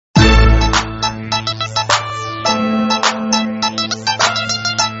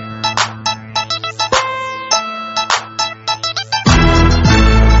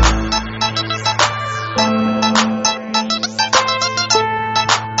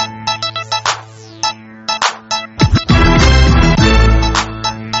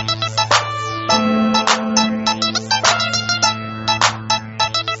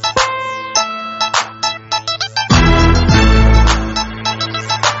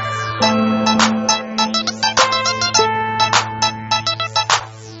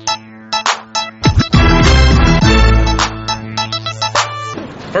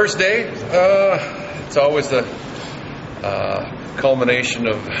day, it's always the culmination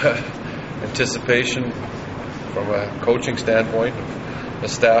of anticipation from a coaching standpoint, a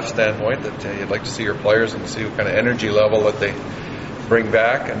staff standpoint, that you'd like to see your players and see what kind of energy level that they bring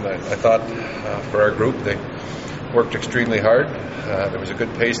back. And I thought for our group, they worked extremely hard. There was a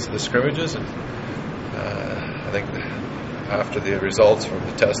good pace to the scrimmages, and I think after the results from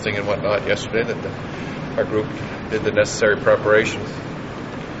the testing and whatnot yesterday, that our group did the necessary preparation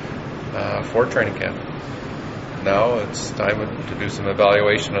for training camp. Now it's time to do some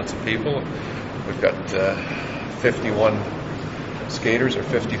evaluation on some people. We've got 51 skaters, or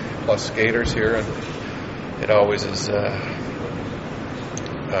 50 plus skaters here, and it always is a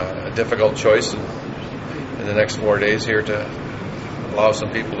difficult choice in the next 4 days here to allow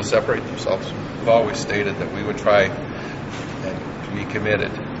some people to separate themselves. We've always stated that we would try and be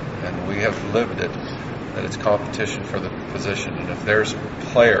committed, and we have lived it, that it's competition for the position. And if there's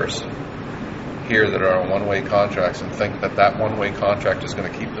players here that are on one-way contracts and think that that one-way contract is going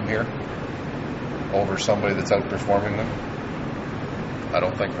to keep them here over somebody that's outperforming them, I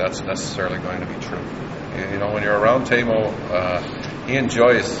don't think that's necessarily going to be true. You know, when you're around Teemu, he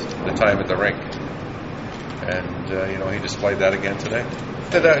enjoys the time at the rink, and he displayed that again today.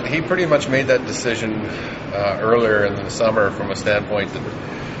 He pretty much made that decision earlier in the summer from a standpoint that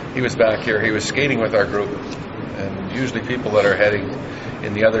he was back here, he was skating with our group, and usually people that are heading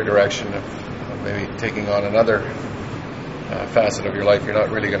in the other direction of maybe taking on another facet of your life, you're not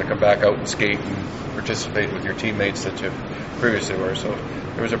really going to come back out and skate and participate with your teammates that you previously were. So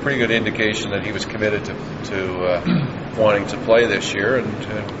there was a pretty good indication that he was committed to wanting to play this year, and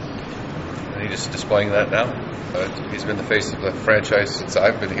he's just displaying that now. He's been the face of the franchise since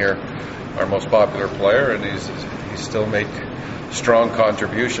I've been here, our most popular player, and he's still made strong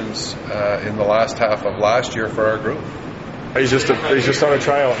contributions in the last half of last year for our group. He's just on a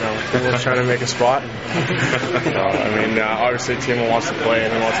tryout now. He's trying to make a spot. Obviously Teemu wants to play,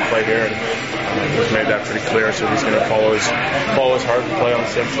 and he wants to play here, and he's made that pretty clear. So he's going to follow his heart and play on the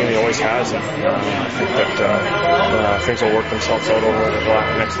same team he always has. And I think that things will work themselves out over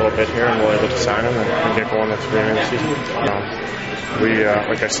the next little bit here, and we'll be able to sign him and get going at the beginning of the season.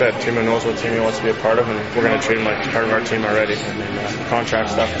 Like I said, Teemu knows what team he wants to be a part of, and we're going to treat him like part of our team already. Contract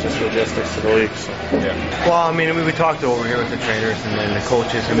stuff is just logistics to the league. So. Yeah. Well, we talked over here with the trainers and then the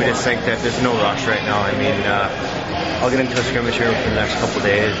coaches, and we just think that there's no rush right now. I'll get into the scrimmage here for the next couple of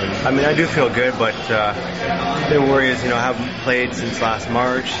days, and I do feel good, but the worry is, I haven't played since last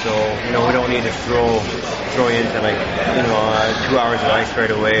March, so we don't need to throw you into 2 hours of ice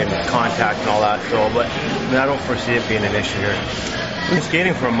right away and contact and all that. So, but I don't foresee it being an issue here. I've been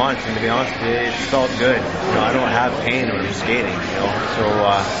skating for a month, and to be honest with you, it felt good. I don't have pain when I'm skating, so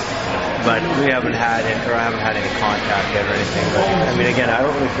but we haven't had it, or I haven't had any contact yet or anything. But again, I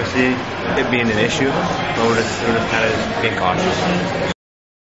don't really foresee it being an issue. But we're just kind of being cautious.